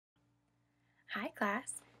Hi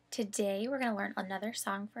class. Today we're going to learn another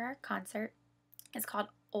song for our concert. It's called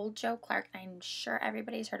Old Joe Clark. I'm sure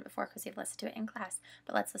everybody's heard it before because they've listened to it in class,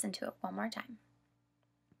 but let's listen to it one more time.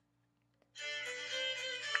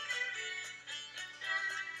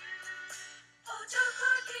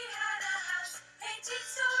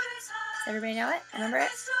 Does everybody know it? Remember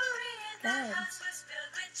it? Good.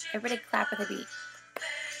 Everybody clap with a beat.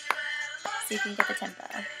 See if you can get the tempo.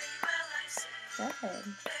 Good.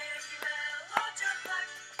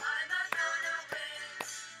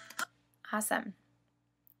 Awesome.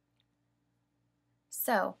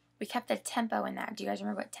 So, we kept the tempo in that. Do you guys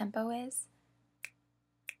remember what tempo is?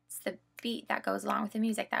 It's the beat that goes along with the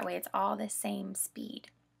music. That way it's all the same speed.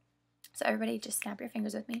 So everybody just snap your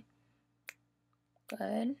fingers with me.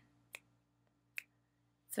 Good.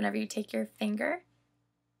 So whenever you take your finger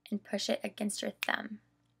and push it against your thumb.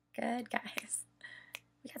 Good, guys.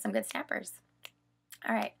 We got some good snappers.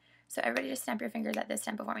 All right. So everybody just snap your fingers at this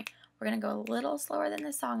tempo for me. We're going to go a little slower than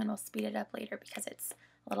the song and we'll speed it up later because it's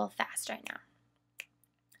a little fast right now.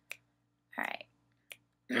 All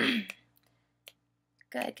right.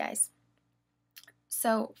 Good, guys.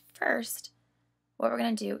 So first, what we're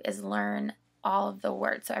going to do is learn all of the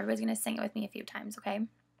words. So everybody's going to sing it with me a few times, okay?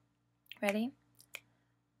 Ready?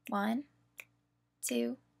 1,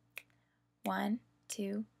 2, 1,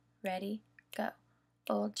 2, ready, go.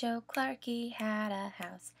 Old Joe Clarky had a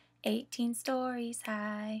house 18 stories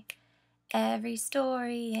high. Every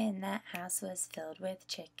story in that house was filled with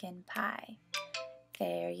chicken pie.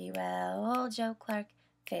 Fare ye well, old Joe Clark,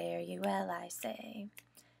 fare ye well, I say.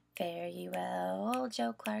 Fare ye well, old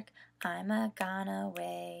Joe Clark, I'm a gone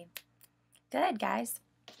away. Good, guys.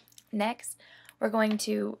 Next, we're going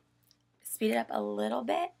to speed it up a little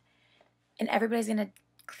bit, and everybody's going to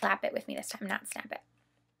clap it with me this time, not snap it.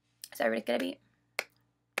 So everybody's going to be,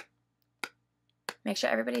 make sure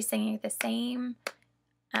everybody's singing at the same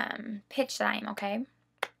pitch that I am, okay?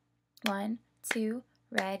 1, 2,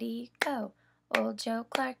 ready, go. Old Joe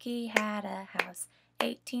Clarky had a house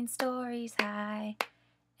 18 stories high.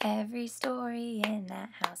 Every story in that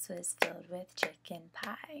house was filled with chicken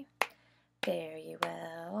pie. Fare ye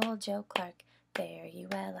well, old Joe Clark, fare ye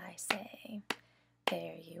well, I say.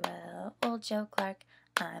 Fare ye well, old Joe Clark,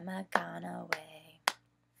 I'm a gone away.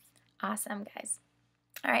 Awesome, guys.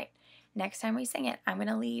 All right, next time we sing it, I'm going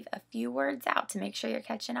to leave a few words out to make sure you're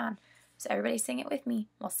catching on. So everybody sing it with me.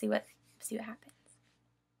 We'll see what happens.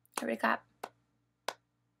 Everybody clap.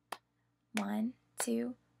 1,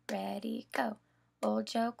 2, ready, go. Old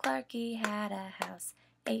Joe Clarky had a house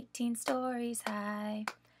 18 stories high.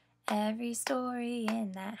 Every story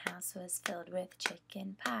in that house was filled with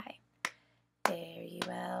chicken pie. Fare ye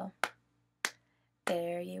well,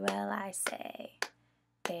 I say.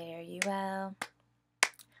 Fare ye well,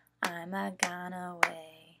 I'm a gone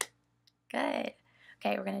away. Good.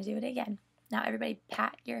 Okay, we're going to do it again. Now everybody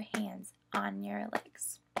pat your hands on your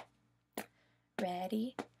legs.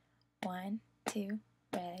 Ready? 1, 2,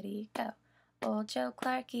 ready, go. Old Joe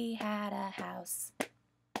Clarky had a house.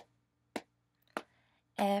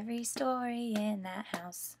 Every story in that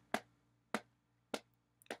house.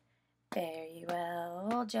 Fare ye well,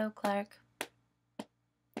 old Joe Clark.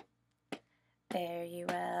 Fare ye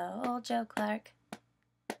well, old Joe Clark.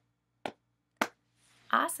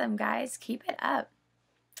 Awesome, guys. Keep it up.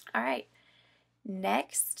 All right.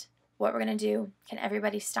 Next, what we're going to do, can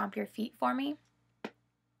everybody stomp your feet for me?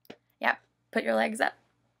 Yep. Put your legs up.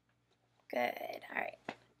 Good. All right.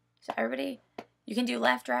 So everybody, you can do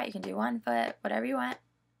left, right. You can do one foot, whatever you want.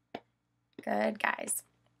 Good, guys.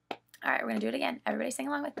 All right, we're going to do it again. Everybody sing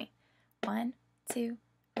along with me. 1, 2,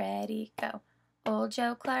 ready, go. Old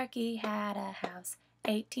Joe Clarky had a house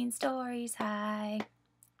 18 stories high.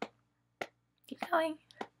 Keep going.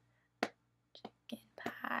 Chicken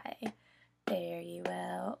pie. Fare ye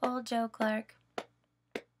well, old Joe Clark.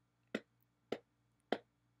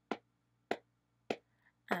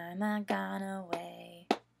 I'm a gone away.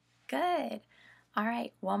 Good. All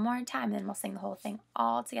right, one more time, then we'll sing the whole thing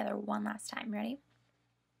all together one last time. Ready?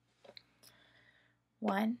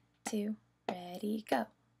 1, 2, ready, go.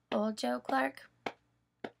 Old Joe Clark,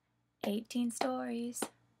 18 stories.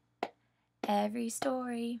 Every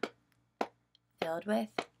story filled with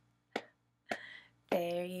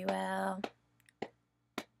fare ye well.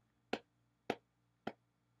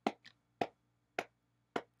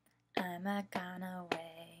 I'm a gone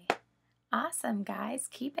away. Awesome, guys.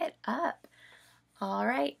 Keep it up. All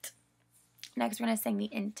right. Next, we're going to sing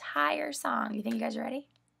the entire song. You think you guys are ready?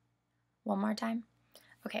 One more time?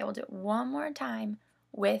 Okay, we'll do it one more time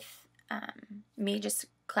with me just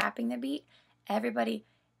clapping the beat. Everybody,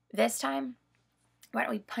 this time, why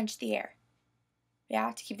don't we punch the air?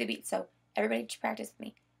 Yeah, to keep the beat. So Everybody practice with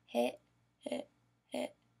me. Hit, hit,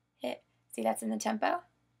 hit, hit. See, that's in the tempo?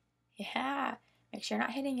 Yeah. Make sure you're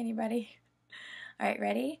not hitting anybody. All right,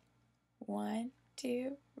 ready? 1,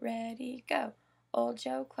 2, ready, go. Old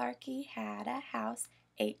Joe Clarkey had a house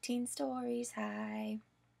 18 stories high.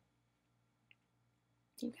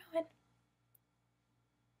 Keep going.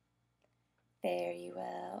 Fare you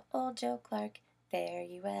well, old Joe Clark, fare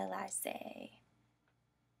you well, I say.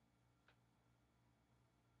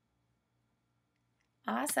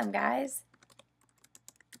 Awesome, guys.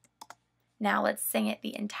 Now let's sing it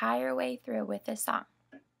the entire way through with this song.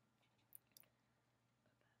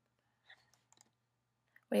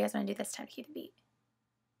 What do you guys want to do this time to keep the beat?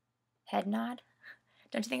 Head nod?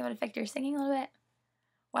 Don't you think it would affect your singing a little bit?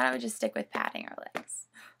 Why don't we just stick with patting our legs?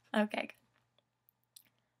 Okay,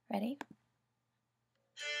 good. Ready?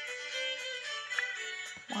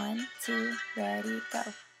 1, 2, ready, go.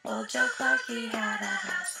 Old Joe Clarkey had a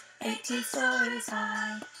house 18 stories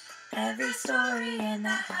high. Every story in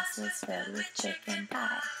that house was filled with chicken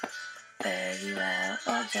pie. Fare you well,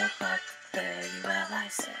 old Joe Clark, fare you well, I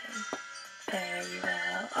say. Fare you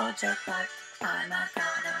well, old Joe Clark, I'm a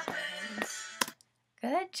gone away.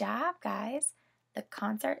 Good job, guys. The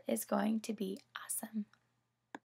concert is going to be awesome.